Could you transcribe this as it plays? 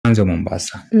mwanafunzi wa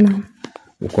Mombasa. No.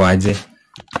 Uko aje?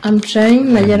 I'm trying,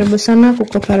 najaribu sana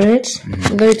cooperate,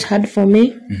 though it's hard for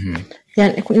me.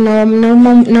 Yani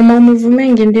na maumivu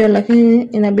mengi ndio, lakini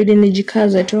inabidi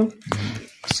nijikaze tu.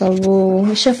 Kwa sababu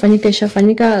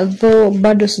ishafanyika, though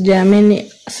bado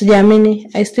sijaamini.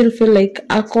 I still feel like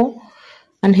ako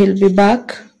and he'll be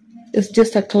back. It's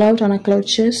just a cloud and a cloud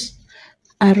chase.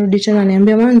 Arudi tena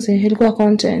niambia manzi ilikuwa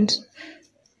content.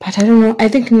 But I don't know, I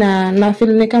think na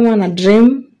feel ni kama na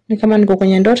dream, ni kama niko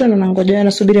kwenye ndoto na nangoja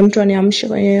nasubiri mtu aniamshe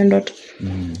kwenye hiyo ndoto.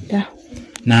 Yeah.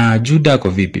 Na Juda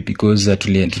kwa vipi? Because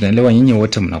tunaelewa nyinyi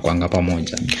wote mnakuanga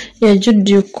pamoja. Yeah,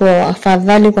 Jude yuko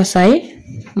afadhali kwa sahi.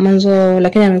 Mwanzo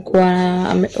lakini amekuwa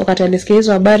wakati alisikia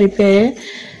hizo habari pia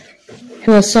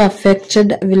he was so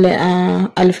affected vile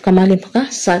alifika mahali mpaka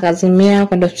sasa kazimia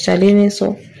kwenda hospitalini,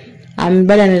 so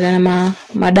bado anaendelea na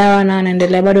madawa na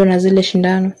anaendelea bado na zile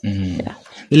shindano. Yeah.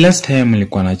 The last time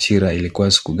mlikuwa na CHIRA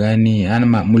ilikuwa siku gani?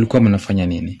 Ama mlikuwa mnafanya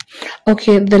nini?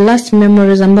 Okay, the last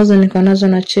memories ambazo nilikuwa nazo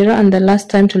na CHIRA and the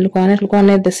last time tulikuwa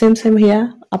na the same here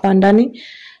hapa ndani.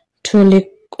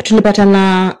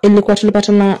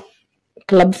 Tulipatana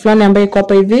club fulani ambayo iko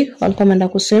hapa hivi, walikuwa wameenda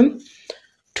kuswim.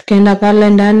 Tukaenda pale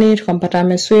ndani tukampata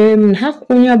ameswim,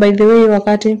 hakunywa by the way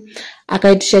wakati,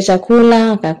 akaitisha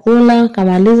chakula, akakula,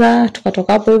 kamaliza,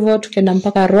 tukatoka hapo hivyo tukaenda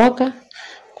mpaka Roka.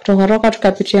 Kutoka Roka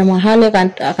tukapitia mahali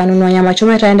akanunua nyama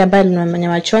choma, itaenda bali na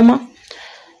nyama choma.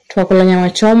 Tukakula nyama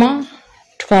choma,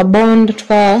 tukabond,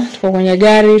 tuka kwenye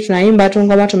gari, tunaimba tu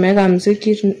ngoma, tumeweka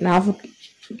muziki na afu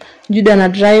Juda na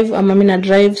drive ama mimi na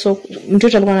drive, so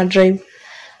mtoto alikuwa na drive.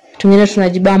 Tungine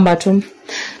tunajibamba tu.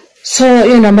 So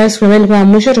hiyo ndio siku mbili kwa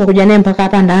mwisho tukakuja naye mpaka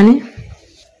hapa ndani.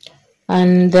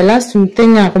 And the last thing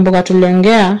nakumbuka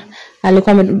tuliongea,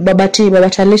 alikuwa baba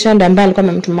Talisha ndiye ambaye alikuwa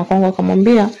amemtuma kwangu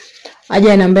akamwambia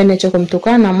aje anambie niache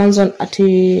kumtukana, mwanzo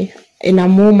ati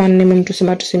inamuuma,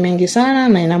 nimemtusema mengi sana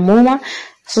na inamuuma.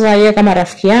 Sasa yeye kama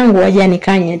rafiki yangu aje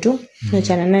anikanye tu,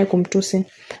 niachane naye kumtusi,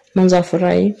 mwanzo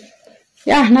afurahi.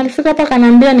 Ya, nalifika hapa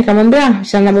kanambia, nikamwambia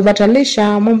sana baba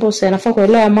Talisha, mambo usianafaa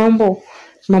kuelewa mambo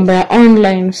ya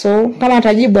online, so kama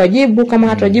atajibu ajibu, kama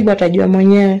hatajibu atajua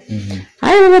mwenyewe.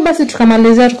 Hayo basi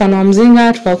tukamalizia, tukanoa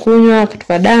mzinga, tukakunywa,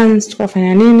 tukadance,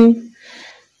 tukafanya nini.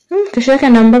 Kesho yake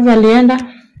ambavyo alienda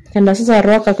kenda sasa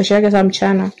Roka, kesho yake saa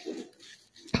mchana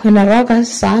kwenda Roka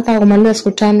sasa, hata kumaliza siku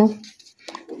 5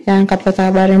 ya nikapata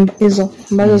habari hizo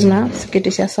ambazo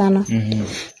zinasikitisha sana.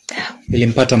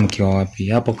 Ilimpata mkiwa wapi?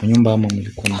 Hapo kwa nyumba ama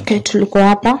mlikuwa? Okay, tulikuwa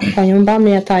hapa kwa nyumba.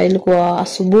 Mimi hata ilikuwa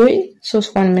asubuhi, so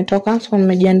sikuwa nimetoka, sikuwa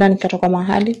nimejiandaa nikatoka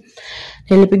mahali.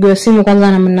 Nilipigiwa simu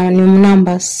kwanza na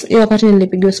numbers. Hiyo wakati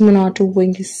nilipigiwa simu na watu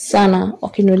wengi sana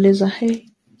wakiniuliza, "Hey,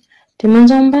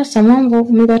 Timanza Mombasa mambo,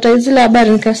 umepata zile habari?"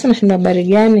 Nikasema shinda habari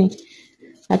gani?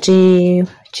 Ati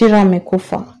CHIRA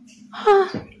amekufa.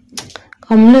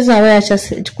 Kamuliza wewe acha,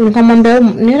 nikamwambia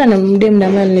niera na mdem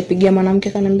ambaye alinipigia mwanamke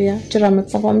kanambia CHIRA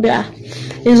amekufa. Kwambia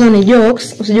hizo ni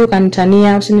jokes, usije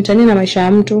ukanitania, usinitanie na maisha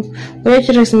ya mtu. Wewe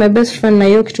CHIRA is my best friend na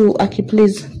hiyo kitu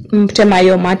please mtema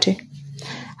hiyo mate.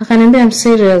 Akaniambia I'm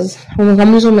serious.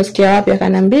 Umekamuliza umesikia wapi?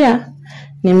 Akanambia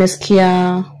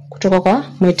nimesikia kutoka kwa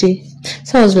Mwiti.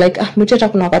 So I was like Mwiti hata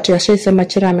kuna wakati asema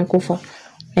CHIRA amekufa.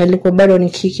 Na ilikuwa bado ni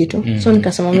kiki tu. So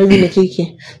nikasema maybe ni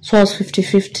kiki. So I was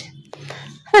 50-50.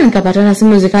 Nikapata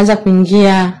simu zikaanza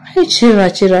kuingia. Hey,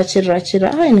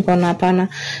 CHIRA. Hai nikaona hapana.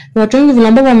 Watu wengi vile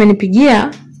ambao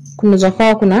wamenipigia kunaweza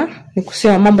kuwa kuna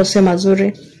nikusema mambo sio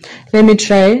mazuri. Let me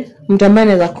try mtu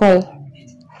ambaye anaweza call.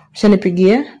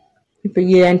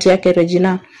 Nipigie aunti yake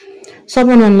Regina. So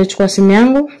hapo nilichukua simu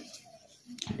yangu.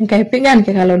 Nikaipiga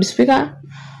nikaweka loudspeaker.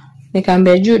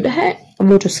 Nikaambia Jude, "Hey,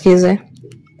 hebu tusikize."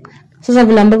 Sasa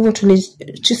vile ambavyo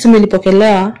simu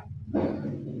ilipokelewa,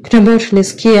 kitu ambacho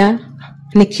tulisikia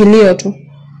ni kilio tu.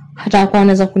 Hata hakuwa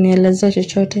anaweza kunielezea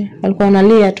chochote. Alikuwa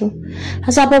analia tu.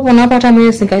 Sasa hapo na hapo hata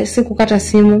mimi sikukata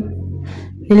simu.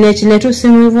 Niliachilia tu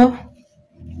simu hivyo.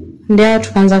 Ndio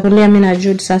tukaanza kulia mimi na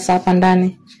Jude sasa hapa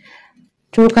ndani.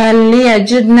 Tukalia,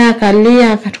 Jude na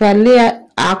akalia, akatualia,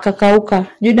 akakauka.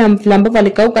 Jude ambapo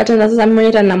alikauka tena sasa mimi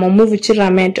mwenyewe na maumivu CHIRA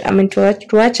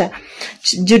ametuacha.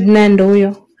 Jude na ndo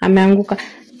huyo ameanguka.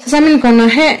 Sasa mimi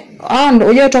nikaona ndio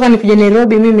uje kutoka nikuje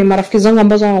Nairobi, mimi marafiki zangu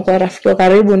ambazo wanakuwa rafiki wa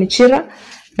karibu ni CHIRA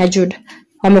na Jude.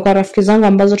 Wamekuwa rafiki zangu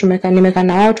ambazo nimekaa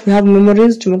na wao, we have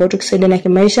memories, tumekuwa tukisaidiana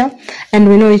kimaisha and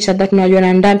we know each other,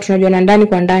 tunajua ndani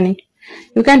kwa ndani.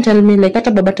 You can't tell me like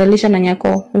hata baba Talisha na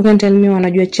nyako, you can't tell me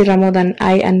wanajua CHIRA more than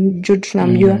I and Jude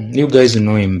tunamjua. You guys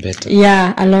know him better.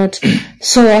 Yeah, a lot.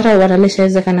 So hata baba Talisha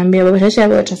aweza kanambia baba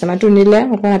Talisha atasema tu nile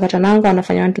walikuwa wanapata nanga,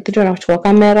 wanafanya 1 2 3 wanachukua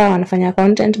kamera, wanafanya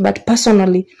content, but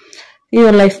personally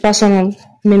your life personal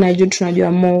mimi na Jude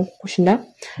tunajua more kushinda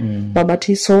baba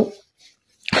T. So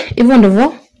even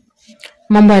ndivyo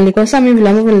mambo yalikuwa sasa mimi vile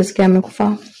ambavyo nilisikia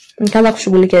amekufa. Nikaanza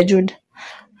kushughulikia Jude.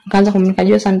 Nikaanza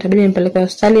kumnikajua sana nitabidi nimpeleke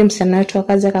hospitali. Msichana wetu wa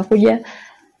kazi akakuja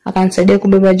akanisaidia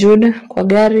kubeba Jude kwa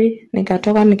gari,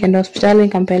 nikatoka nikaenda hospitali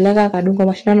nikampeleka akadungwa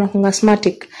mashindano na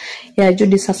asthmatic ya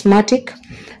Jude is asthmatic.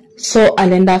 So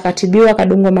alienda akatibiwa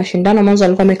akadungwa mashindano. Mwanzo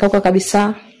alikuwa amekauka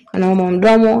kabisa, anauma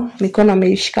mdomo, mikono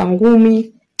ameishika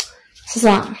ngumi.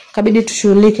 Sasa kabidi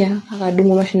tushughulike,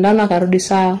 akadungwa mashindano akarudi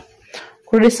sawa.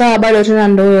 Kurudi sawa bado tena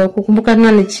ndio kukumbuka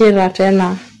tena ni CHIRA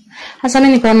tena. Sasa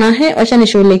mimi nikaona acha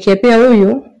nishughulikie pia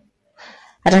huyu.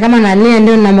 Hata kama nalia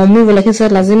ndio na maumivu lakini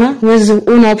sasa lazima uweze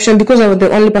una option because of the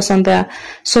only person there.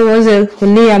 So uweze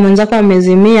kulia mwenzako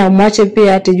amezimia umwache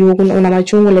pia atijua una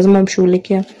machungu lazima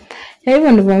umshughulikie.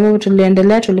 Hivyo ndivyo ambavyo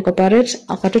tuliendelea tulikooperate.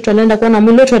 Akatoto alienda kuona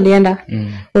mwili wetu alienda.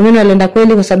 Wengine walienda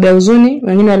kweli kwa sababu ya huzuni,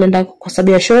 wengine walienda kwa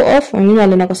sababu ya show off, wengine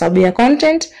walienda kwa sababu ya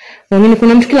content, wengine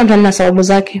kuna mtu kila mtu ana sababu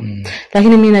zake.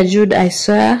 Lakini mimi na Jude I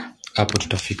swear hapo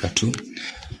tutafika tu.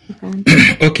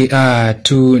 Okay,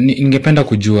 ningependa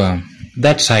kujua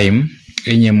that time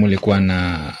yenye mlikuwa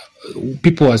na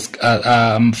people was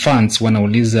fans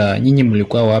wanauliza nyinyi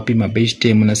mlikuwa wapi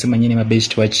mabeshte, mnasema nyinyi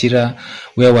mabeshte wa CHIRA,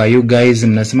 where were you guys,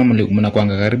 mnasema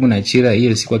mnakuanga karibu na CHIRA,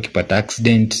 hiyo siku akipata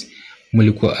accident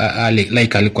mlikuwa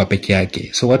like alikuwa peke yake.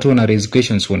 So watu wana raise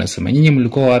questions wanasema nyinyi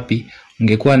mlikuwa wapi,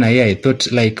 ungekuwa na yeye. I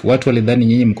thought like watu walidhani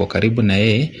nyinyi mko karibu na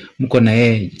yeye, mko na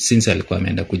yeye since alikuwa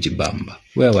ameenda kujibamba.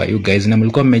 Where were you guys na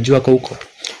mlikuwa mmejua kwa huko?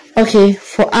 Okay,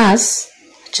 for us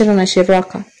CHIRA na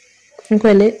Shiraka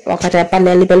kweli wakati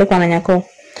pale alipelekwa na Nyako.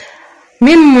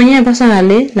 Mimi mwenyewe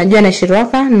personally najua na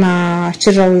Shiraka na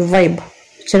CHIRA vibe.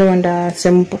 CHIRA wanda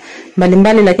sempo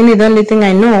mbalimbali lakini the only thing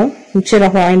I know ni CHIRA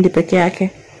haendi peke yake.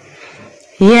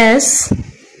 Yes,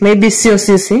 maybe sio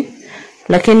sisi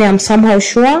lakini I'm somehow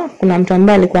sure kuna mtu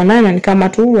ambaye alikuwa naye na ni kama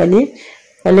tu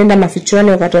walienda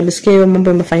mafichoni wakati walisikia hiyo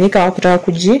mambo imefanyika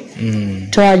hawakutaka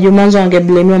toa jumanzo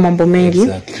wangeblemiwa mambo mengi.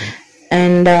 Exactly.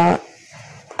 And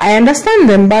I understand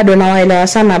them bado na waelewa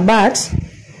sana but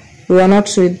we were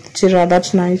not with CHIRA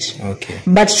that night. Okay.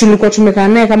 But tulikuwa tumekaa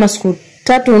naye kama siku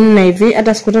 3-4 hivi,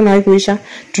 hata siku 5 haikuisha.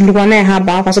 Tulikuwa naye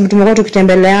hapa kwa sababu tumekuwa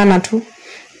tukitembeleana tu.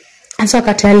 Sasa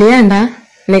wakati alienda,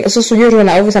 sasa sujuru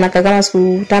na office anakaa kama siku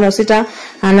 5-6,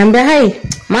 ananiambia hai,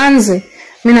 manzi,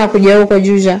 mimi nakuja huko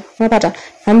Juja. Unapata?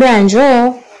 Anambia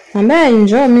njoo,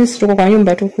 mimi siko kwa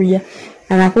nyumba tu kuja.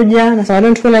 Anakuja na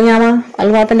sababu tukula nyama,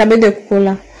 alikuwa anapenda bede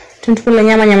kukula. Tuntukula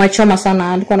nyama choma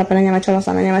sana, alikuwa anapenda nyama choma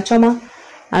sana, nyama choma.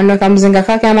 Anaweka mzinga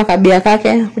kake ama kabia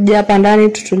kake, kuja hapa ndani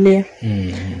tutulie.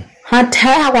 Hata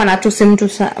hakuwa anatusi mtu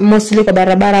mostly kwa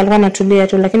barabara, alikuwa anatulia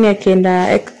tu lakini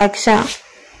akienda akisha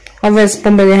obvious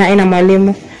pombe haina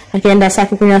mwalimu. Akienda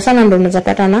saki kunywa sana ndio unaweza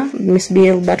pata na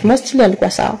misbehave but mostly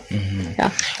alikuwa sawa.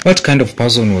 Yeah. What kind of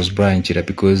person was Brian CHIRA?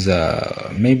 Because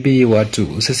maybe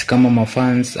watu sisi kama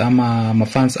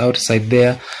mafans outside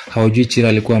there hawajui CHIRA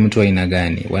alikuwa mtu wa aina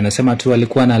gani. Wanasema tu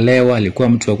alikuwa analewa, alikuwa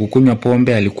mtu wa kukunywa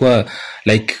pombe, alikuwa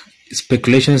like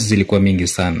speculations zilikuwa mingi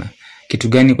sana. Kitu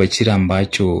gani kwa CHIRA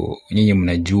ambacho nyinyi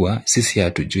mnajua sisi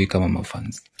hatujui kama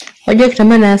mafans? Wajua kitu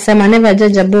ambacho nasema never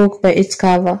judge a book by its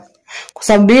cover. Kwa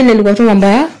sababu ile ilikuwa tu mambo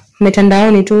ya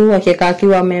mitandaoni tu, akikaa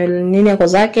akiwa nini yako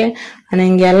zake,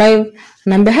 anaingia live,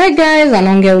 anaambia hi guys,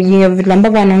 anaongea ujinga vitu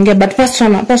ambavyo anaongea but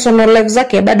personal life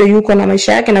zake bado yuko na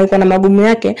maisha yake na yuko na magumu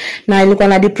yake na ilikuwa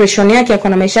na depression yake, yuko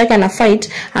na maisha yake,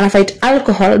 ana fight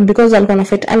alcohol because alikuwa na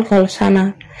fight alcohol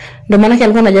sana. Ndio maana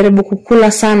alikuwa anajaribu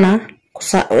kukula sana,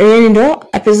 yeye ndio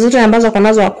apizuri ambazo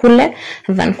kanazo akule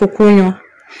than kukunywa.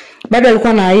 Bado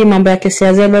alikuwa na hii mambo ya kesi ya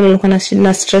AZZIAD, bado alikuwa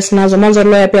na stress nazo. Mwanzo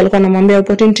lawyer pia alikuwa anamwambia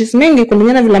opportunities mingi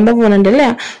kulingana vile ambavyo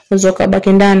wanaendelea uzoka baki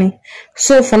ndani.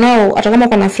 So for now hata kama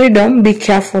kuna freedom be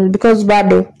careful because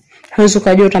bado huwezi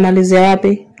kujua utamalizia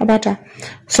wapi. Hapata.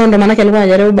 So ndo maana alikuwa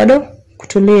anajaribu bado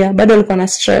kutulia, bado alikuwa na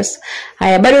stress.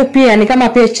 Haya bado pia ni kama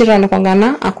pia CHIRA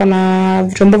anakuangana akona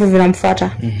vitu ambavyo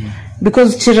vinamfuata.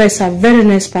 Because CHIRA is a very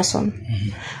nice person.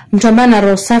 Mtu ambaye ana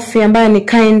roho safi, ambaye ni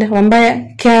kind,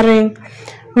 ambaye caring.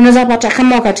 Unaweza pata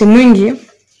kama wakati mwingi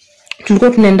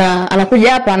tulikuwa tunaenda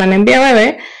anakuja hapa ananiambia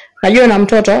wewe najua na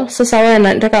mtoto sasa wewe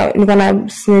nataka niko na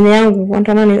nini yangu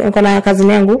niko na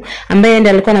kazini yangu ambaye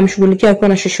ndiye alikuwa anamshughulikia akiwa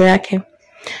na shosho yake.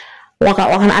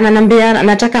 Ananiambia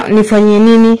nataka nifanyie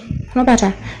nini?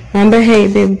 Unapata? Naambia hey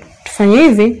babe tufanye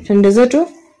hivi twende zetu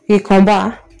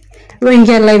Gikomba. Wewe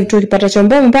ingia live tu ukipata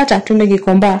chombo umpata twende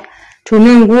Gikomba.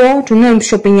 Tununue nguo, tununue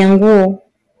shopping ya nguo.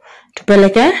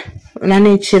 Tupeleke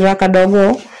CHIRA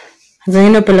kadogo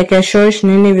zingine pelekea shosh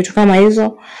nini vitu kama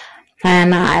hizo.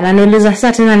 Ananiuliza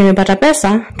sasa tena nimepata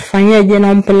pesa tufanyeje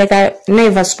na umpeleka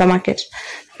Naivas supermarket.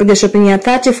 Piga shopping ya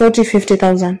 30, 40,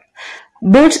 50,000.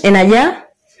 Boot inajaa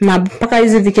na mpaka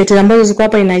hizi viketi ambazo ziko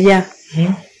hapa inajaa.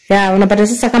 unapata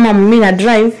sasa kama mimi na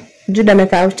drive,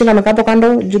 Juda Chira amekaa hapo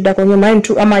kando, Juda kwa nyuma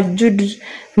tu, ama Juda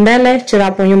mbele, Chira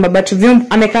hapo nyuma, but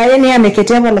amekaa yani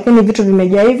ameketi hapo, lakini vitu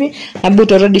vimejaa hivi na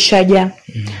buto already shaja.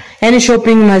 Yani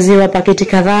shopping, maziwa, paketi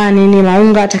kadhaa, nini,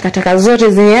 maunga, takataka zote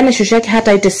zenye, yani shushu yake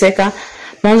hata iteseka.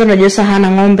 Mwanzo unajua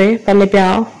hana ng'ombe pale,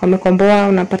 pia wamekomboa,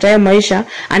 unapata yeye maisha,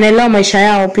 anaelewa maisha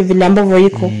yao pia vile ambavyo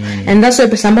iko. And that's why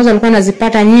pesa ambazo alikuwa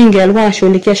anazipata nyingi alikuwa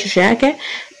anashughulikia shushu yake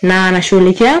na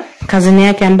anashughulikia kazini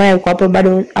yake ambaye yuko hapo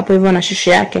bado hapo hivyo na shushu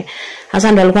yake.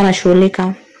 Hasa ndo alikuwa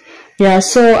anashughulika.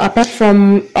 So apart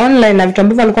from online na vitu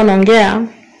ambavyo alikuwa anaongea,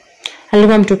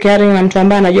 alikuwa mtu caring na mtu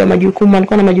ambaye anajua majukumu,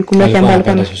 alikuwa na majukumu yake ambayo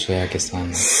alikuwa anapenda shushu yake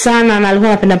sana na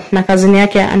alikuwa anapenda na kazini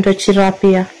yake Anto Chira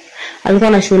pia. Alikuwa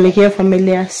anashughulikia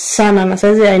familia sana, na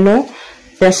sasa I know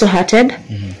they are so hearted.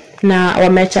 Na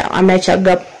wameacha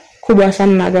gap kubwa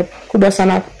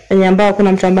sana yenye ambao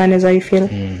kuna mtu ambaye anaweza feel.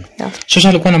 Shosha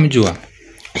alikuwa anamjua.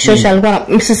 Shosha alikuwa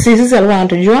sisi alikuwa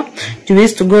anatujua. We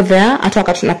used to go there hata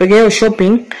wakati tunapiga hiyo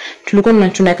shopping, tulikuwa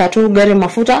tunaweka tu gari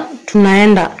mafuta,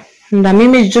 tunaenda na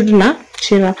mimi Jude na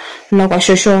Chira na kwa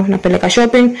Shosho, napeleka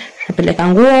shopping, tunapeleka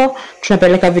nguo,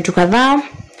 tunapeleka vitu kadhaa.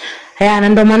 Na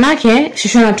ndo manake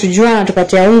Shosho anatujua,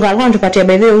 anatupatia unga, alikuwa anatupatia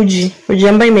by the uji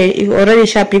ambayo already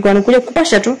shapikwa, anakuja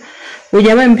kupasha tu.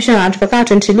 Uji ambayo impisha na anatupaka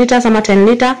 20 liters ama 10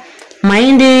 liter,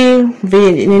 mahindi,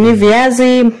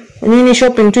 viazi, nini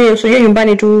shopping tu, usije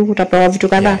nyumbani tu utapewa vitu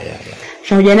kadhaa.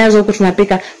 Tunakuja nazo huko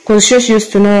tunapika. Cause Shosho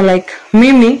used to know like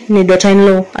mimi ni daughter in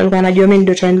law, alikuwa anajua mimi ni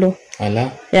daughter in law.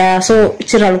 So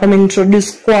Chira alikuwa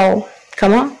introduce kwao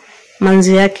kama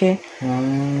manzi yake.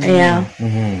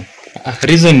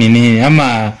 Reason nini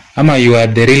ama you are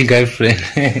the real girlfriend?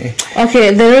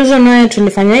 Okay, the reason why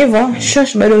tulifanya hivyo,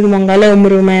 Shosho bado ukimwangalia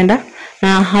umri umeenda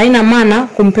na haina maana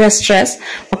kumpea stress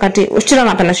wakati Chira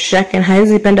anapenda shosho yake na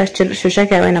haizi penda shosho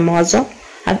yake awe na mawazo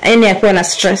yaani akuwe na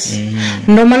stress.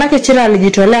 Ndio maana Chira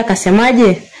alijitolea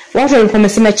akasemaje, watu walikuwa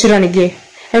wamesema Chira ni gay.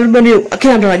 Everybody,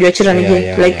 kila mtu anajua Chira ni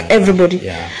gay, everybody.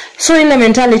 So ile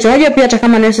mentality, unajua pia hata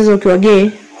kama ni sisi ukiwa gay,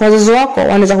 wazazi wako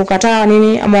wanaweza kukataa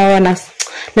nini ama wana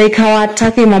like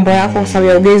hawataki mambo yako kwa sababu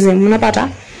ya ugaism, unapata?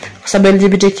 Kwa sababu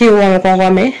LGBTQ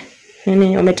wamekuwa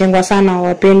wametengwa sana,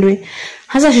 wapendwi.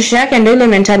 Hasa shosho yake ndio ile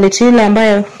mentality ile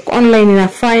ambayo online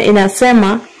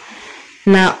inasema,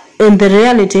 na in the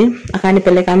reality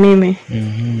akanipeleka mimi.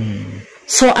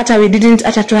 So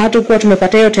hata hatukuwa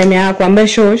tumepata hiyo time ya kuambia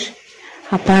Shosho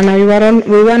hapana, we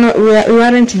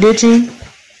weren't dating,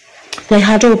 like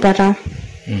hatukupata.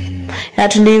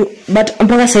 But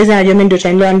mpaka saizi anajua mimi ndio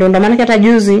taindoa, ndio maana hata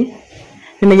juzi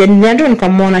nimejadiliana tu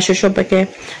nikamwona Shosho pekee,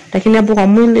 lakini hapo kwa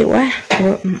mwili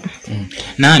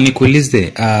na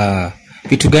nikuulize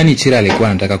vitu gani Chira alikuwa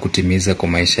anataka kutimiza kwa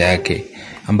maisha yake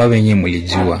ambavyo yenyewe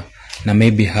mlijua na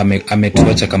maybe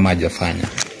ametuacha kama hajafanya?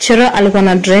 Chira alikuwa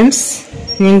na dreams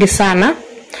nyingi sana,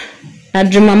 na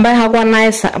dream ambayo hakuwa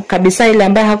naye kabisa, ile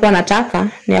ambayo hakuwa anataka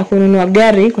ni ya kununua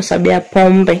gari kwa sababu ya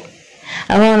pombe.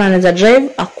 Alikuwa anaweza drive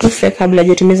akufe kabla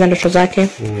hajatimiza ndoto zake.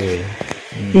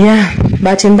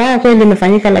 Bahati mbaya kweli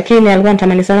imefanyika, lakini alikuwa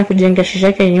anatamani sana kujenga shosho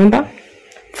yake nyumba.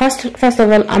 First of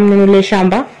all amnunulie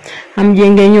shamba,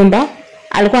 amjenge nyumba.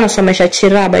 Alikuwa anasomesha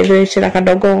Chira, by the way Chira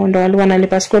kadogo ndo alikuwa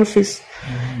analipa school fees.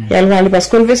 Alikuwa analipa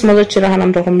school fees, mwanzo Chira hana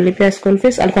mtu kumlipia school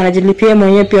fees, alikuwa anajilipia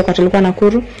mwenyewe pia wakati alikuwa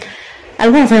Nakuru.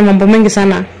 Alikuwa anafanya mambo mengi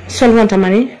sana. So alikuwa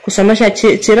anatamani kusomesha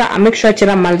Chira, make sure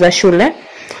Chira maliza shule.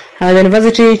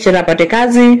 University, Chira apate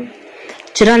kazi.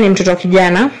 Chira ni mtoto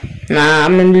kijana na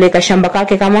amnileka shamba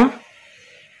kake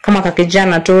kama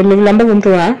kakijana tu, vile ambavyo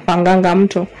mtu anapanganga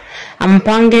mtu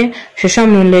ampange. Shosho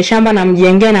amnile shamba na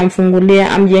mjenge na mfungulie,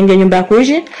 amjenge nyumba ya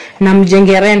kuishi na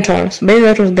mjenge rentals. By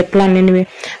that was the plan anyway.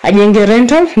 Ajenge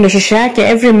rental ndio shosho yake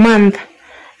every month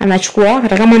anachukua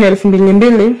hata kama ni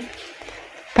 2,200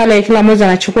 pale, kila mwezi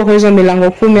anachukua kwa hizo milango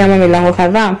 10 ama milango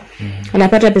kadhaa.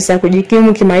 Anapata pesa ya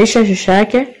kujikimu kimaisha. Shosho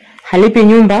yake halipi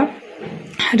nyumba,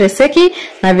 reseki,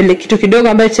 na vile kitu kidogo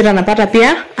ambacho Chira anapata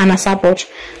pia ana support.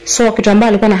 So kitu ambacho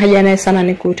alikuwa na haja naye sana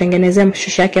ni kutengenezea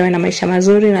shosho yake awe na maisha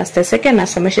mazuri na steseke na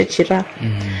asomeshe Chira.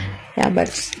 But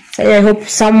I hope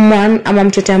someone ama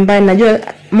mtoto ambaye najua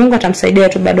Mungu atamsaidia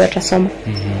tu bado atasoma.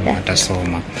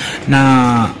 Atasoma.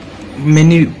 Na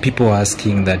many people are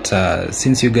asking that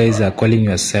since you guys are calling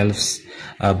yourselves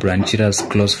Chira's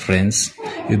close friends,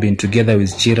 you've been together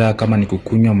with Chira, kama ni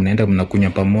kukunywa mnaenda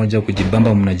mnakunywa pamoja,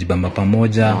 kujibamba mnajibamba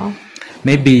pamoja.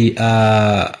 Maybe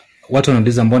watu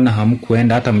wanauliza mbona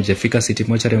hamkuenda hata mjafika City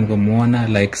Mortuary mkamuona,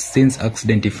 like since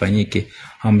accident ifanyike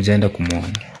hamjaenda kumuona?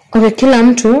 Okay, kila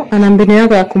mtu ana mbinu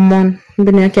yake ya kumuona,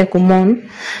 mbinu yake ya kumuona.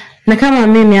 Na kama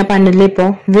mimi hapa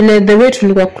nilipo, vile the way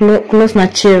tulikuwa close na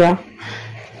Chira,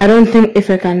 I don't think if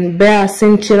I can bear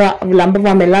seeing Chira vile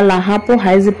ambavyo amelala hapo,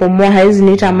 haizi pomoa, haizi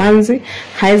niita manzi,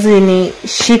 haizi ni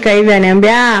shika hivi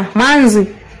aniambia manzi,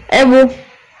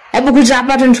 hebu kuja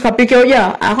hapa tu tukapike.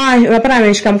 Unapata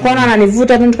ameshika mkono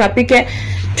ananivuta tu tukapike,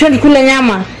 twende kule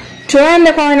nyama,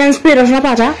 tuende kwa finance spirit,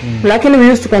 tunapata. Lakini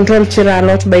we used to control Chira a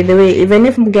lot, by the way. Even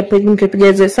if mkipiga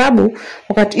hizo hesabu,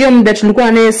 wakati hiyo muda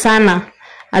tulikuwa naye sana,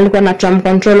 alikuwa na tram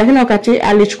control. Lakini wakati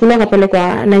alichukuliwa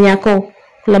kapelekwa na nyako,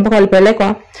 kula mpaka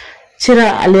alipelekwa,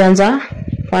 Chira alianza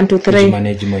 1 2 3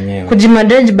 kujimanage mwenyewe,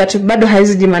 kujimanage, but bado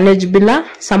haizi jimanage bila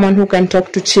someone who can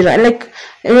talk to Chira. Like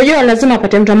unajua lazima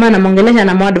apate mtu ambaye anamuongelesha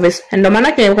na advice. Ndio maana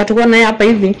yake wakati kwa naye hapa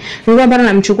hivi nilikuwa bado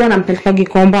namchukua na mpeleka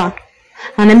Gikomba,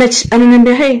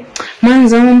 ananiambia hey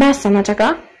manzi Mombasa,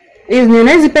 nataka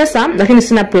hizi pesa lakini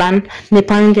sina plan,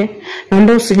 nipange,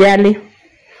 naomba usijali,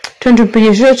 twende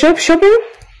tupige shopping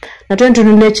na twende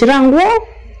tununulie Chira nguo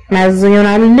na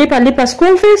zenye lipa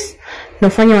school fees,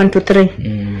 nafanya 1 2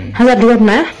 3. Hasa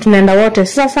tulikuwa tunaenda wote.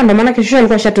 Sasa ndio maana kesho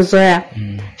alikuwa shatuzoea.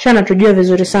 Shana tujua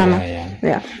vizuri sana.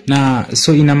 Yeah. Na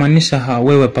so inamaanisha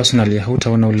wewe personally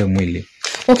hautaona ule mwili?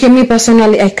 Okay, me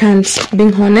personally I can't,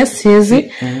 being honest,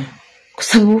 siwezi. Kwa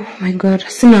sababu my god,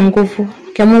 sina nguvu.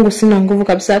 Kwa Mungu sina nguvu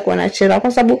kabisa kwa na Chira,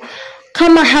 kwa sababu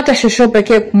kama hata shosho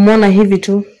pekee kumuona hivi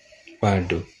tu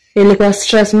bado ilikuwa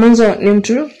stress. Mwanzo ni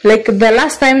mtu like the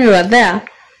last time we were there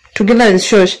together with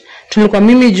Shosh, tulikuwa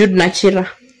mimi Jude na Chira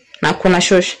na kuna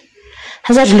Shosh.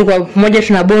 Sasa tulikuwa pamoja,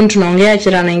 tunabond, tunaongea,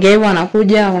 Chira anaingia hivyo,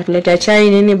 anakuja akatuletea chai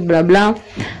nini bla bla,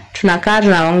 tunakaa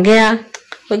tunaongea.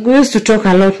 We used to talk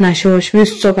a lot na Shosh, we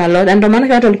used to talk a lot. Ndio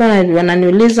maana watu walikuwa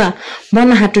wananiuliza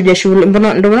mbona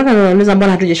hatujashughulika, ndio maana wananiuliza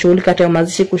mbona hatujashughulika hata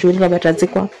mazishi, kushughulika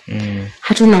batazikwa.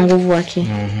 Hatuna nguvu yake.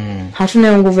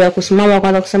 Hatuna nguvu ya kusimama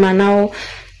kwanza kusema nao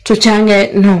tuchange.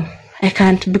 No, I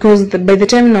can't, because by the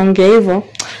time naongea hivyo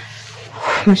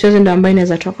machozi ndio ambayo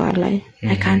inaweza toka walai.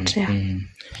 I can't.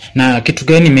 Na kitu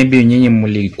gani maybe nyinyi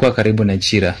mlikuwa karibu na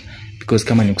Chira, because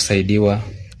kama ni kusaidiwa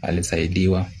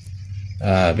alisaidiwa,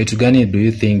 vitu gani do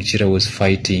you think Chira was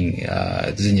fighting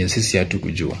zenye sisi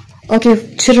hatukujua? Okay,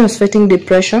 Chira was fighting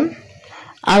depression,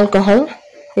 alcohol,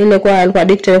 ile kwa alikuwa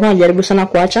addicted, alikuwa anajaribu sana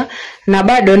kuacha, na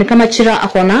bado ni kama Chira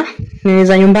akona nini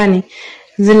za nyumbani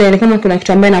zile, ni kama kuna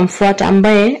kitu ambaye namfuata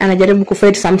ambaye anajaribu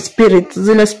kufight some spirits,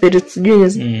 zile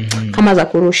spirits kama za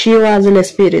kurushiwa zile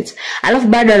spirits. Alafu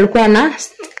bado alikuwa na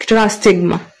kitu kama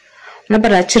stigma.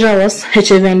 Unapata Chira was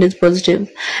HIV and AIDS positive,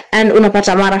 and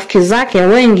unapata marafiki zake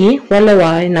wengi wale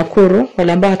wa Nakuru,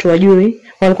 wale ambao hatuwajui,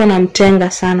 walikuwa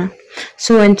namtenga sana.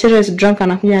 So when Chira is drunk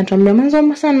anakuja anatuambia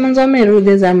manzo Meru,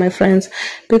 these are my friends,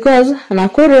 because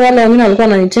Nakuru wale wengine walikuwa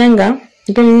wananitenga,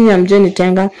 lakini nyinyi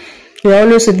hamjenitenga. You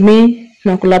always with me,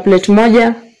 na kula plate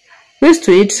moja. We used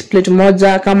to eat plate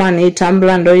moja, kama ni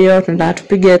tumbler ndio hiyo tunataka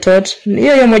tupige tot.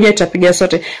 Hiyo moja tutapiga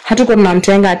sote. Hatuko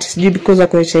tunamtenga ati sijui because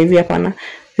of HIV, hapana.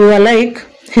 We were like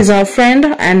he's our friend,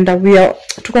 and we are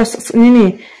tuko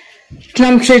nini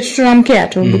tunamcare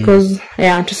tu, because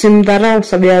tusimdharau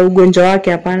sababu ya ugonjwa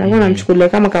wake, hapana. Tunamchukulia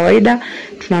kama kawaida,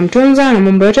 tunamtunza na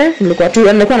mambo yote ilikuwa tu,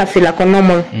 alikuwa na feel like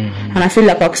normal, ana feel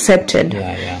like accepted.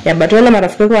 But wale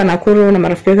marafiki wake wa Nakuru na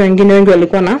marafiki wake wengine wengi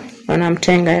walikuwa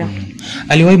wanamtenga.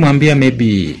 Aliwahi mwambia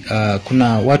maybe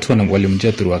kuna watu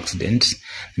walimjia through accident,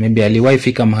 maybe aliwahi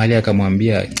fika mahali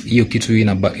akamwambia hiyo kitu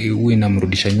huwa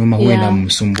inamrudisha nyuma, huwa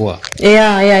inamsumbua?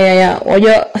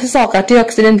 Wajua sasa wakati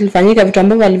accident ilifanyika, vitu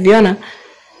ambavyo aliviona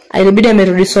ilibidi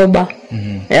amerudi sober.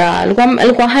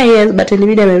 Alikuwa high, but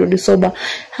ilibidi amerudi sober.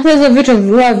 Hata hizo vitu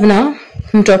huwa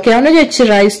vinamtokea. Unajua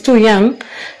Chira is too young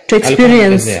to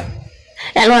experience.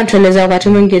 Alikuwa anatueleza wakati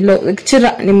mwingi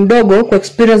Chira ni mdogo ku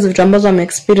experience vitu ambazo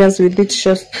ame-experience with it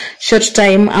short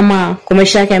time, ama kwa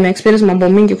maisha yake ame-experience mambo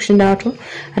mengi kushinda watu,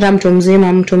 hata mtu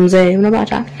mzima, mtu mzee,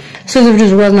 unapata. So hizo vitu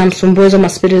zilikuwa zinamsumbua, hizo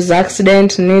spirits za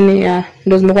accident nini,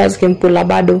 ndio zimekuwa zikimkula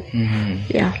bado.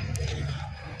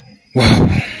 Wow.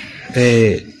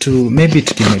 Maybe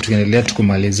tukiendelea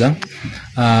tukumaliza,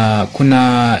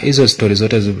 kuna hizo stories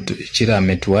zote Chira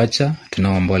ametuacha,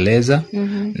 tunaomboleza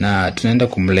na tunaenda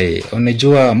kumlay.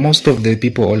 Unajua most of the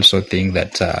people also think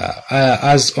that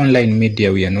as online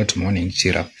media we are not mourning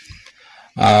Chira.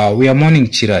 We are mourning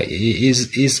Chira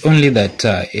is only that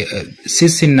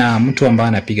sisi na mtu ambaye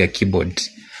anapiga keyboard,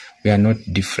 we are not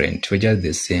different, we are just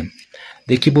the same.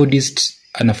 The keyboardist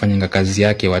anafanya kazi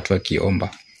yake watu wakiomba,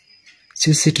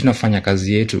 sisi tunafanya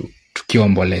kazi yetu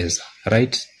tukiomboleza,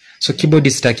 right? So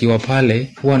keyboardist akiwa pale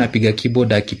huwa anapiga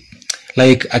keyboard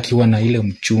akiwa na ile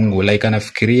mchungu, like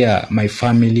anafikiria my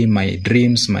family, my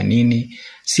dreams, manini,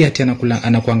 si ati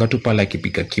anakuanga tu pale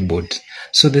akipiga keyboard.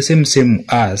 So the same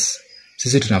us,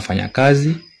 sisi tunafanya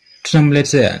kazi,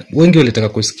 tunamletea. Wengi walitaka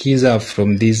kusikiza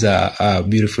from this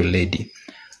beautiful lady.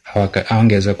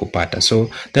 hawangeweza kupata. So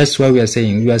that's why we are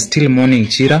saying we are still mourning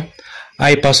CHIRA.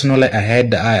 I personally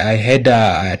I had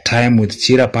a time with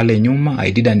CHIRA pale nyuma.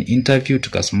 I did an interview,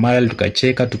 tukasmile,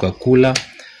 tukacheka, tukakula,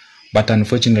 but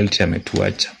unfortunately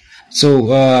ametuacha.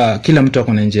 So kila mtu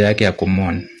akona njia yake ya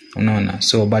kumon, unaona.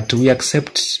 So but we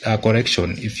accept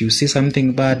correction. If you see something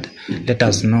bad, let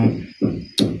us know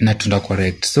na tunda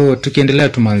correct. So tukiendelea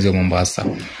tumanzi Mombasa,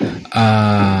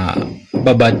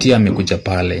 Babati amekuja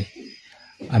pale,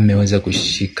 ameweza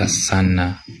kushika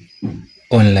sana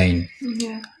online.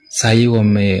 Yeah. Sahi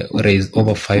wame raise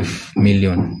over 5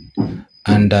 million,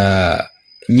 and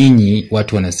nyinyi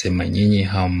watu wanasema nyinyi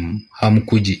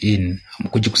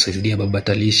hamkuji kusaidia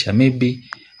Babatalisha. Maybe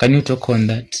can you talk on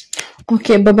that?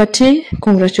 Okay, Babati,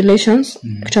 congratulations.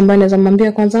 Kitu ambacho naweza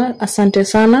mwambia kwanza, asante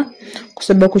sana kwa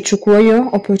sababu kuchukua hiyo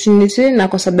opportunity na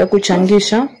kwa sababu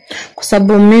kuchangisha, kwa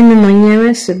sababu mimi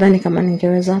mwenyewe sidhani kama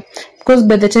ningeweza, because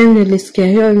by the time nilisikia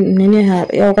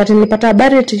hiyo wakati nilipata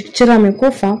habari CHIRA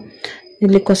amekufa,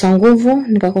 nilikosa nguvu,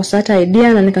 nikakosa hata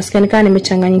idea, na nikasikia nikaa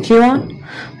nimechanganyikiwa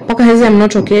mpaka hizi I'm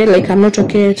not okay, like I'm not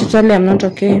okay, totally I'm not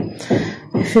okay.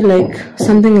 I feel like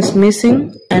something is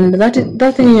missing, and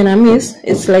that thing I miss,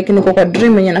 it's like niko kwa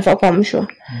dream yenye nafaa kuamshwa.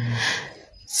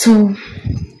 So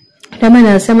kama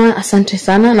nasema asante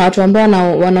sana, na watu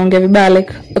ambao wanaongea vibaya,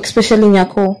 like especially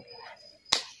Nyako.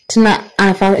 Tena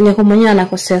Nyako mwenyewe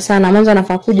anakosea sana. Mwanzo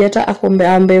anafaa kuja hata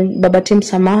aombe Babati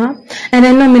msamaha. And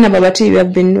I know mimi na Babati we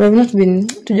have not been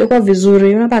tujakuwa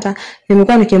vizuri. Unapata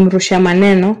nimekuwa nikimrushia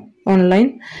maneno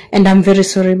online, and I'm very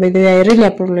sorry by the way. I really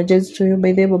apologize to you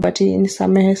by the way, Babati,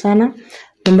 nisamehe sana.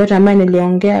 Mambo ambayo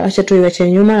niliongea acha tu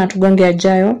iwache nyuma na tugonge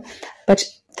ajayo. But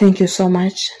thank you so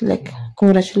much. Like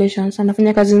congratulations.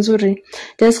 Anafanya kazi nzuri.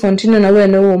 Just continue na wewe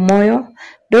na moyo.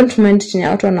 Don't mind chenye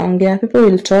watu wanaongea. People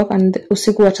will talk and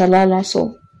usiku watalala.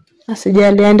 So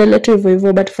asijali, endelee tu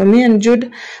hivyo. But for me and Jude,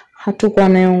 hatukuwa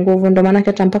na nguvu, ndio maana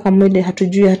hata mpaka mwili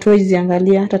hatujui, hatuwezi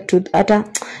angalia hata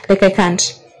like I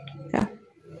can't. Yeah.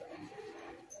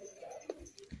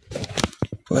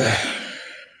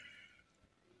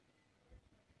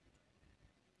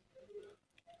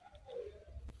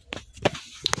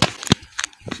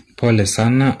 Pole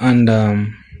sana. And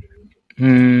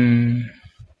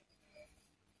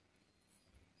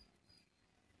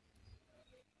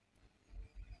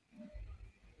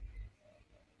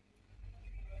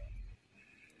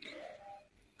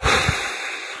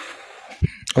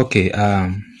okay,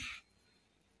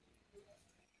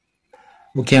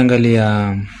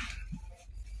 ukiangalia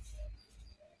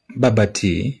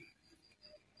Babati,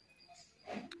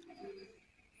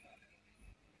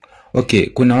 okay,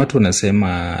 kuna watu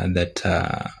wanasema that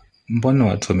mbona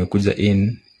watu wamekuja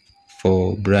in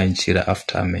for Brian CHIRA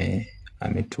after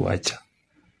ametuacha.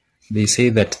 They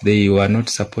say that they were not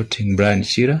supporting Brian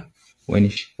CHIRA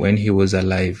when he was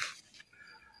alive.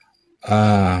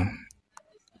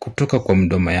 Kutoka kwa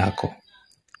mdomo yako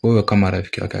wewe kama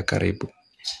rafiki wake karibu,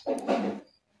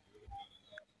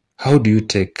 how do you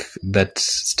take that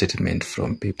statement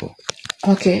from people?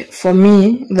 Okay, for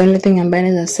me the only thing ambayo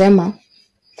naweza sema,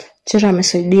 CHIRA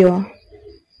amesaidiwa,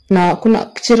 na kuna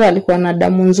CHIRA alikuwa na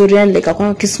damu nzuri, yani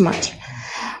alikuwa kismart.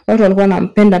 Watu walikuwa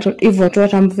wanampenda tu hivyo tu,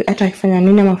 hata akifanya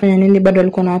nini ama afanya nini bado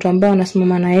alikuwa na watu ambao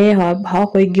wanasimama na yeye,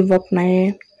 hawako give up na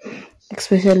yeye,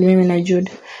 especially mimi na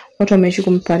Jude. Watu wameishi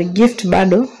kumpa gift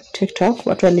bado TikTok,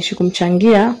 watu waliishi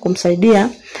kumchangia, kumsaidia,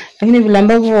 lakini vile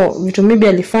ambavyo vitu maybe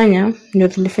alifanya ndio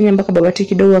tulifanya mpaka Babati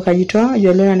kidogo akajitoa.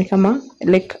 Aliona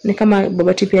ni kama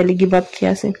Babati pia ali give up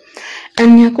kiasi.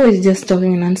 And Nyako is just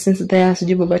talking nonsense there.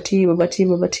 Sijui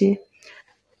Babati.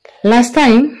 Last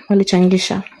time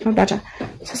walichangisha, unapata.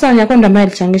 Sasa Nyako ndo ambaye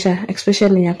alichangisha,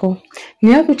 especially Nyako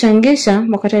kuchangisha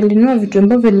wakati alinunua vitu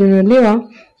ambavyo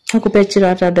vilinunuliwa, hakupea CHIRA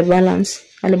hata the balance,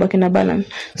 alibaki na balance.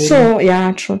 So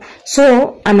yeah, true.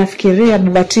 So anafikiria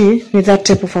Babati ni that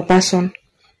type of a person.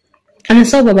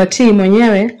 Anasema Babati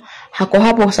mwenyewe hako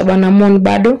hapo kwa sababu anamwona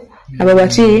bado, na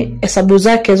Babati hesabu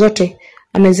zake zote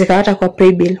amezeka hata kwa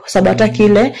pay bill, kwa sababu hata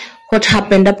kile what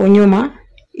happened hapo nyuma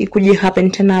ikuje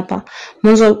happen tena hapa.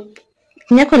 Mwanzo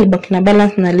Nyako alibaki na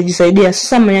balance na alijisaidia.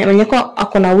 Sasa Nyako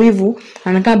ako na wivu,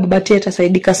 anakaa Babati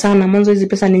atasaidika sana. Mwanzo hizi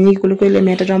pesa ni nyingi kuliko ile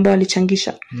 300 ambayo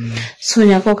alichangisha. So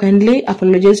Nyako kindly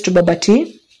apologize to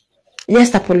Babati.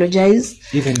 Just apologize.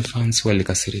 Even fans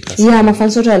walikasirika. Yeah,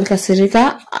 mafans wote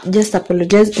walikasirika. Just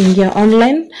apologize, ingia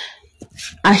online,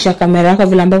 asha kamera yako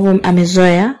vile ambavyo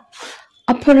amezoea.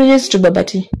 Apologize to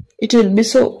Babati. It will be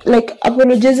so like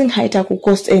apologizing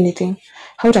haitakucost anything.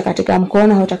 Hautakatika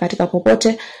mkono, hautakatika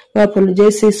popote. We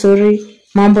apologize, say sorry,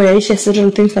 mambo yaisha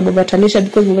certain things na baba Talisha,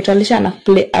 because baba Talisha ana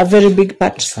play a very big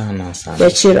part sana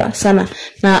ya CHIRA sana.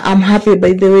 Na I'm happy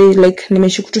by the way, like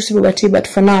nimeshukuru si baba T, but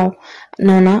for now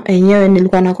naona yenyewe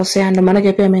nilikuwa nakosea, ndo maana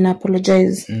pia mimi na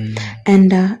apologize.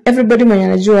 And everybody mwenye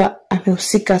anajua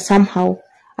amehusika somehow,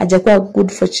 hajakuwa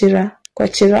good for CHIRA, kwa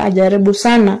CHIRA ajaribu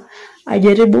sana,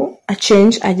 ajaribu a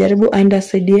change, ajaribu aenda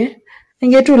saidie,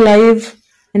 inge tu live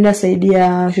enda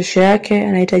saidia shosho yake,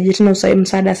 anahitaji tena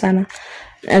msaada sana.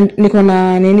 And niko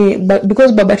na nini,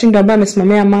 because baba T ndo ambaye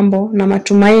amesimamia mambo na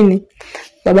matumaini,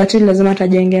 baba T lazima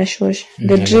atajengea shosho.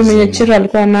 The dream yenye CHIRA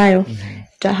alikuwa nayo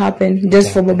to happen just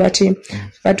for baba T.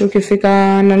 But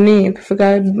ukifika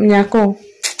ukifika nyako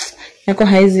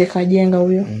haizi kajenga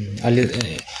huyo.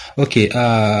 Okay,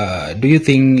 do you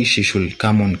think she should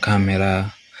come on camera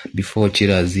before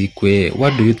CHIRA zikwe?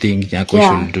 What do you think nyako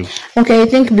should do? Okay, I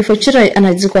think before CHIRA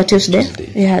anazikwa Tuesday.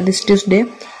 Yeah, this Tuesday.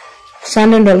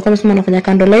 Sunday ndo alikuwa amesema anafanya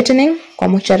candle lightning kwa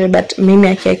mochari, but mimi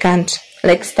I can't.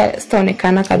 Like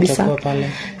staonekana kabisa.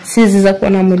 Sizi za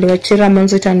kuona mwili wa CHIRA,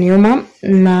 mwanzo itaniuma,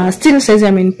 na still says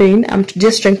I'm in pain. I'm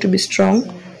just trying to be strong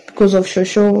because of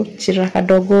shosho CHIRA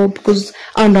kadogo, because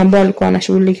ando ambao alikuwa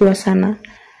anashughulikiwa sana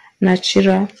na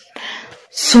CHIRA.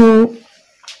 So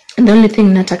the only thing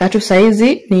nataka tu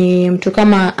saizi ni mtu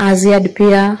kama AZZIAD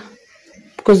pia,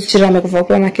 because CHIRA amekufa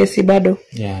kwa na kesi bado.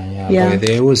 Yeah.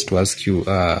 They was to ask you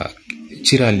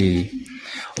CHIRA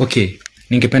okay,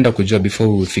 ningependa kujua before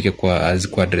ufike kwa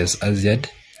address AZZIAD,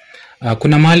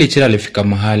 kuna mahali CHIRA alifika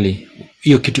mahali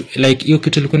hiyo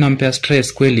kitu ilikuwa inampea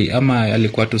stress kweli ama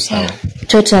alikuwa tu sawa?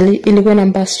 Totally ilikuwa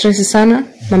inampa stress sana,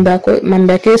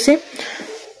 mambo ya kesi.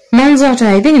 Mwanzo hata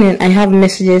I think I have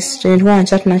messages to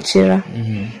chat na CHIRA.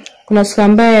 Kuna siku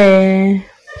ambaye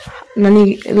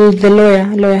the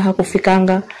lawyer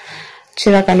hakufikanga,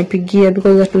 CHIRA kanipigia,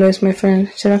 because that lawyer is my friend.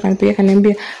 CHIRA kanipigia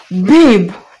kaniambia,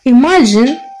 babe,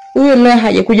 imagine huyo lawyer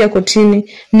hajakuja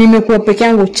kotini, nimekuwa peke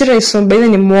yangu. CHIRA isombaile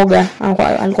ni mwoga,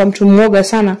 alikuwa mtu mwoga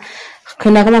sana.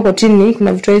 Kuna kama kotini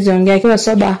kuna vitu hizi ongea, kiwa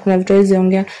soba kuna vitu hizi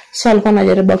ongea. So alikuwa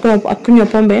anajaribu akunywa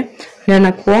pombe na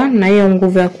anakuwa na hiyo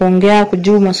nguvu ya kuongea,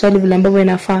 kujibu maswali vile ambavyo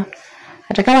inafaa.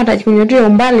 Hata kama atakunywa tu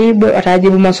umbali,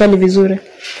 atajibu maswali vizuri.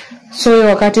 So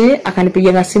wakati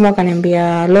akanipigia simu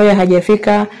akaniambia lawyer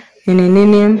hajafika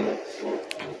nini,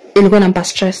 ilikuwa inampa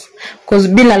stress, because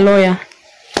bila lawyer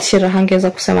CHIRA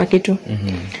hangeweza kusema kitu.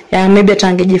 Maybe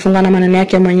atangejifunga na maneno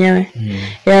yake mwenyewe.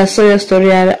 So your story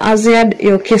ya AZZIAD,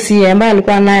 hiyo kesi ambayo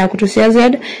alikuwa nayo kutusi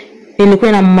AZZIAD ilikuwa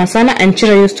inamuuma sana, and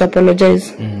CHIRA used to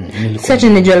apologize. Sasa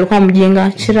nijua alikuwa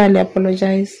mjinga. CHIRA ali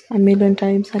apologize a million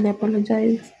times, ali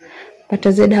apologize, but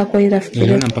AZZIAD hakuwa irafikiria.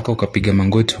 Niliona mpaka ukapiga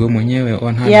magoti wewe mwenyewe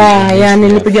on hand.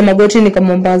 Nilipiga magoti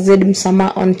nikamwomba AZZIAD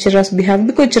msamaha on CHIRA's behalf,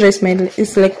 because CHIRA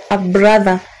is like a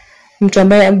brother, mtu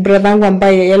ambaye brother wangu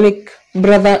ambaye like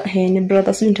brother, ni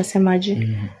brother, sio nitasemaje.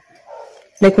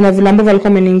 Like kuna vile ambavyo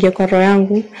alikuwa ameniingia kwa roho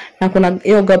yangu, na kuna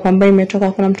hiyo gap ambayo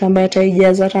imetoka, kuna mtu ambaye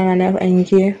ataijaza hata na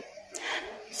aingie.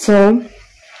 So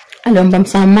aliomba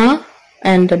msamaha,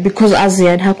 and because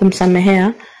AZZIAD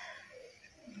hakumsamehea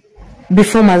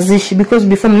before mazishi, because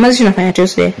before mazishi nafanya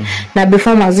Tuesday, na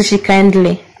before mazishi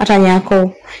kindly hata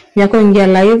nyako ingia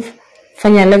live,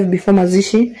 fanya live before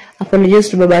mazishi, apologize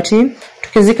to baba T.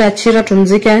 Tukizika CHIRA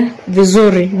tumzike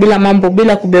vizuri, bila mambo,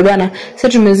 bila kubebana. Sasa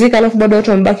tumezika alafu bado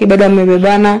watu wamebaki bado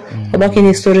wamebebana, babaki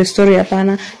ni story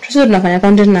hapana. Tunafanya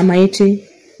content na maiti,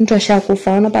 mtu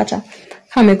ashakufa, unapata.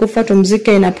 Kama amekufa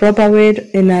tumzike in a proper way,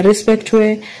 in a respect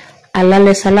way,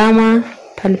 alale salama,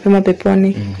 palipema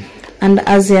peponi. And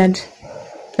AZZIAD,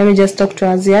 let me just talk to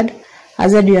AZZIAD.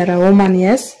 AZZIAD, you are a woman,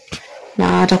 yes,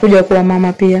 na atakuja kuwa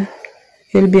mama pia.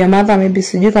 You'll be a mother, maybe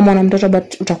sijui kama una mtoto,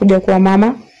 but utakuja kuwa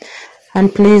mama.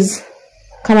 And please,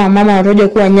 kama mama utakuja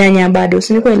kuwa nyanya bado,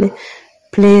 si ni kweli?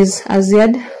 Please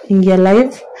AZZIAD, ingia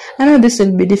live. I know this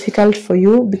will be difficult for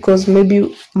you, because maybe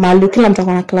kila mtu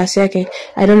akona class yake.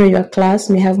 I don't know your class,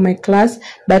 may have my class,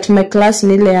 but my class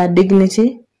ni ile ya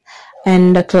dignity,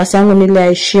 and class yangu ni ile ya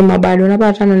heshima bado.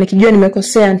 Unapata nikijua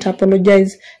nimekosea, nita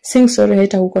apologize, sing sorry,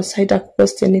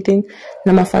 haitakucost anything,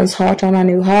 na mafans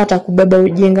hawatakubeba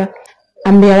ujinga.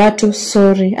 Ambia watu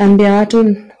sorry, ambia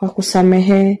watu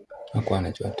wakusamehe,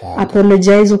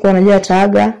 apologize uko unajua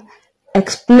taaga,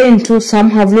 explain tu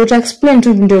somehow, vile explain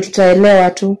tu ndio tutaelewa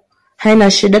tu,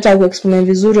 haina shida. Hata kuexplain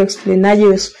vizuri,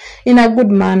 explainaje in a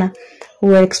good manner,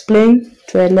 we explain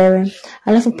tuelewe.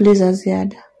 Alafu please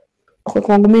AZZIAD, kwa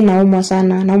kwangu mimi naumwa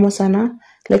sana,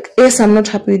 like yes, I'm not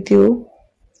happy with you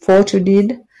for what you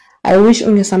did. I wish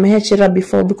ungesamehe CHIRA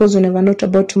before, because you never know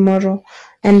about tomorrow.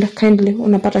 And kindly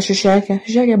unapata shosho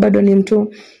yake bado ni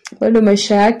mtu, bado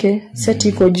maisha yake seti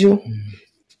iko juu.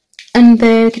 And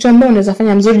the kitu ambacho unaweza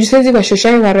fanya mzuri jisizi kwa shosha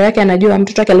yake, roho yake anajua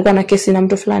mtoto wake alikuwa na kesi na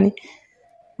mtu fulani.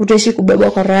 Utaishi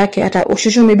kubeba kwa roho yake, hata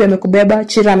shosho maybe amekubeba,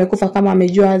 Chira amekufa kama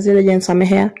amejua zile jana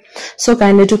samehea. So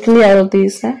kindly to clear all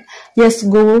this, yes,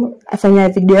 go afanya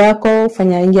video yako,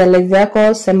 fanya ingia live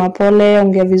yako, sema pole,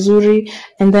 ongea vizuri,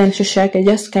 and then shosho yake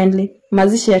just kindly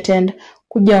mazishi attend,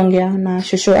 kuja ongea na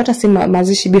shosho, hata si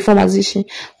mazishi, before mazishi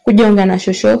kuja ongea na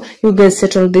shosho, you guys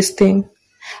settle this thing.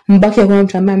 Mbaki kwa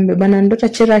mtu ambaye mbebana ndoto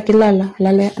Chira akilala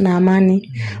lale na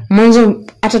amani. Mwanzo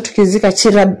hata tukizika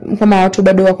Chira kama watu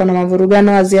bado wako na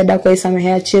mavurugano, AZZIAD kwa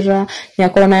isamehea Chira,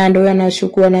 nyakona ndio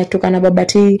anachukua na tukana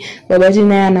babati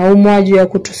naye anaumwa juu ya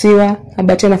kutusiwa,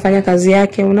 babati anafanya kazi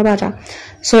yake, unapata.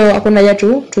 So hakuna haja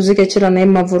tuzike Chira na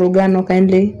mavurugano.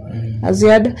 Kindly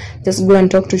AZZIAD, just go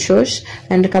and talk to Shosh,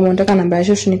 and kama unataka namba ya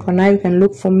Shosh niko nayo, you can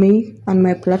look for me on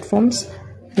my platforms.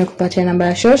 Nakupatia namba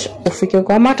ya Shosh, ufike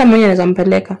kwa hata mwenye anaweza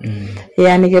mpeleka.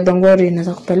 Yani Gedongori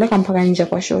naweza kupeleka mpaka nje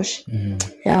kwa Shosh.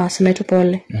 Sema tu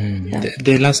pole.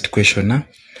 The last question,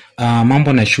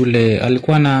 mambo na shule,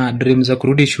 alikuwa na dreams za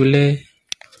kurudi shule?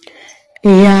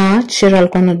 Chira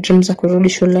alikuwa na dreams za kurudi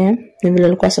shule. Ni vile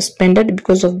alikuwa suspended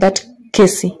because of that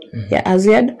case ya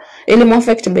AZZIAD. Ili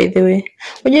affect by the way.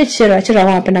 Unajua Chira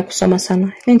anapenda kusoma sana.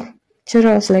 I think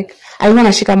Chira was like alikuwa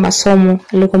anashika masomo,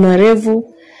 alikuwa mwerevu.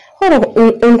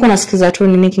 Ulikuwa nasikiza tu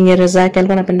nini Kiingereza yake,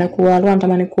 alikuwa alikuwa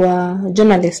anatamani kuwa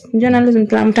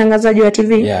journalism, mtangazaji wa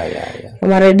TV,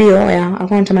 wa radio,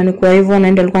 alikuwa anatamani kuwa hivyo,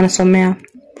 na ndio alikuwa anasomea.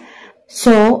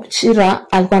 So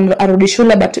Chira alikuwa arudi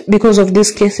shule, but because of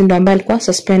this case ndio ambaye alikuwa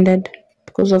suspended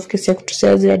because of kesi ya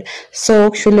kutusia AZZIAD.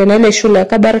 So shule na ile shule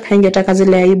Kabaraka haingetaka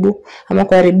zile aibu ama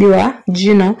kuharibiwa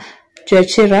jina ya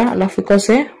Chira alafu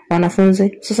ikose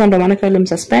wanafunzi. Sasa ndio maana ile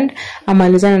msuspend,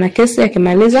 amalizana na kesi,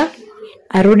 akimaliza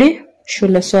arudi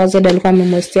shule. So AZZIAD alikuwa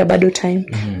amemwestia bado time.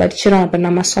 But Chira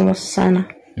anapenda masomo sana.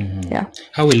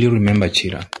 How will you remember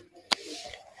Chira?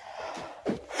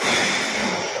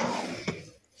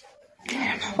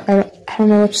 I don't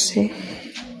know what to say.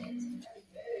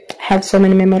 I have so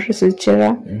many memories with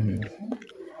Chira.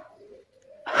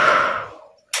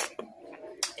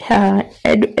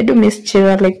 I do miss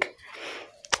Chira. Like,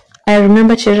 I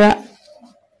remember Chira,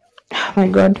 oh my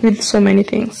God, with so many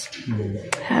things.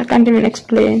 I can't even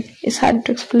explain. It's hard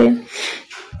to explain.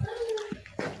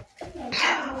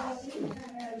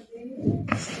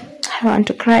 I want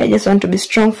to cry. I just want to be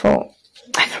strong for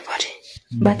everybody.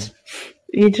 But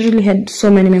we really had so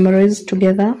many memories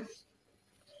together.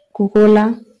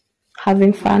 Kukula,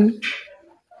 having fun.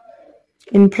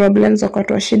 In problems,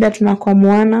 wakati wa shida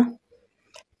tunakuamuana.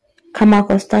 Kama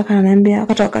ako stuck ananiambia,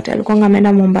 wakati alikuwa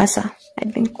ameenda Mombasa. I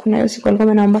think kuna hiyo siku alikuwa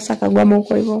ameenda Mombasa akagwama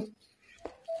huko hivyo.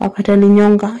 Wakati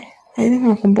alinyonga, I think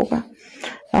nakumbuka.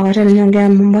 Wakati alinyongea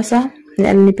Mombasa,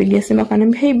 alinipigia simu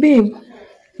akaniambia, "Hey babe,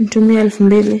 nitumie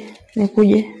 2,000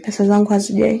 nikuje, pesa zangu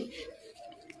hazijai."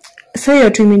 Sasa hiyo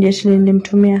tu immediately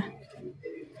nilimtumia.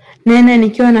 Nene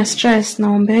nikiwa na stress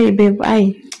naomba, "Hey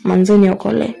babe, manzi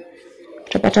niokolee."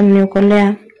 Utapata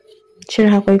mniokolea. Chira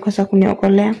hakuikosa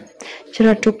kuniokolea.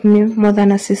 Chira took me more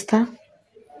than a sister.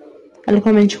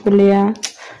 Alikuwa amenichukulia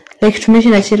like tumeshi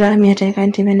na Chira, I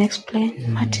can't even explain,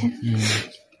 Martin.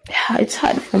 It's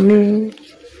hard for me.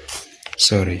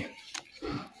 Sorry.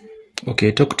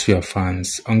 Okay, talk to your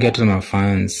fans. Ongea tu na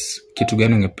mafans. Kitu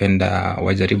gani ungependa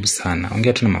wajaribu sana?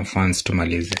 Ongea tu na mafans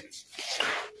tumalize.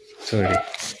 Sorry.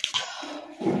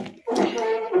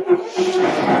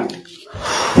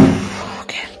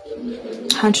 Okay.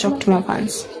 How to talk to my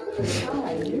fans.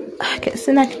 Okay,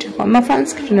 sina kitu kwa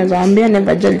mafans, kitu nazoambia,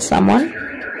 never judge someone.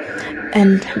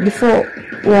 And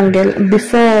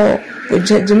before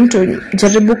ujudge mtu,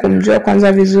 jaribu kumjua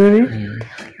kwanza vizuri,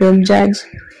 ndio mjudge.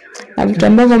 Na vitu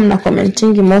ambavyo mna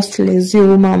commentingi mostly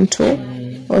ziuma mtu.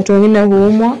 Watu wengine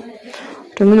huumwa,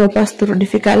 watu wengine pass through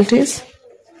difficulties.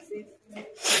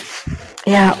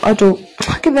 Watu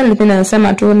kivyo nilipenda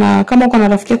nasema tu, na kama uko na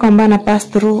rafiki yako ambaye ana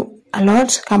pass through a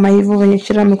lot kama hivyo wenye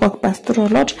Chira amekuwa pass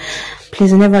through a lot,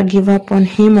 please never give up on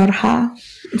him or her.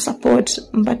 Support,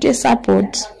 mpatie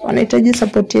support. Wanahitaji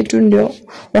support yetu ndio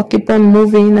wa keep on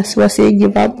moving na siwasi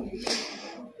give up.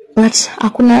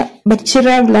 But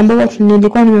Chira vile ambavyo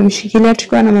nilikuwa nimemshikilia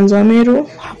tukiwa na Manzo Meru,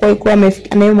 hakuwa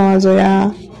anayo mawazo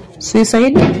ya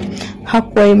suicide.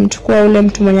 Hakuwa mchukua ule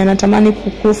mtu mwenye anatamani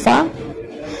kukufa,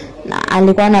 na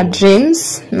alikuwa na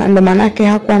dreams, na ndio maana yake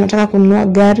hakuwa anataka kununua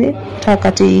gari.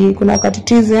 Kuna wakati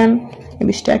Tizian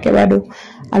bishti yake bado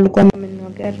alikuwa amenunua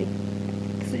gari.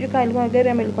 Sijui kama alikuwa gari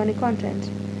ama ilikuwa ni content.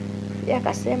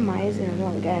 Akasema hizi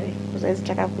nunua gari kwa sababu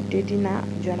anataka kudate na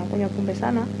juu anakunywa pombe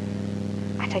sana.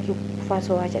 Hataki kufa,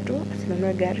 so acha tu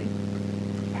asinunue gari.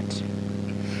 But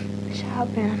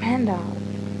sharp ameenda.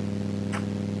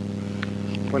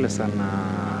 Pole sana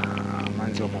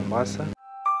manzi wa Mombasa.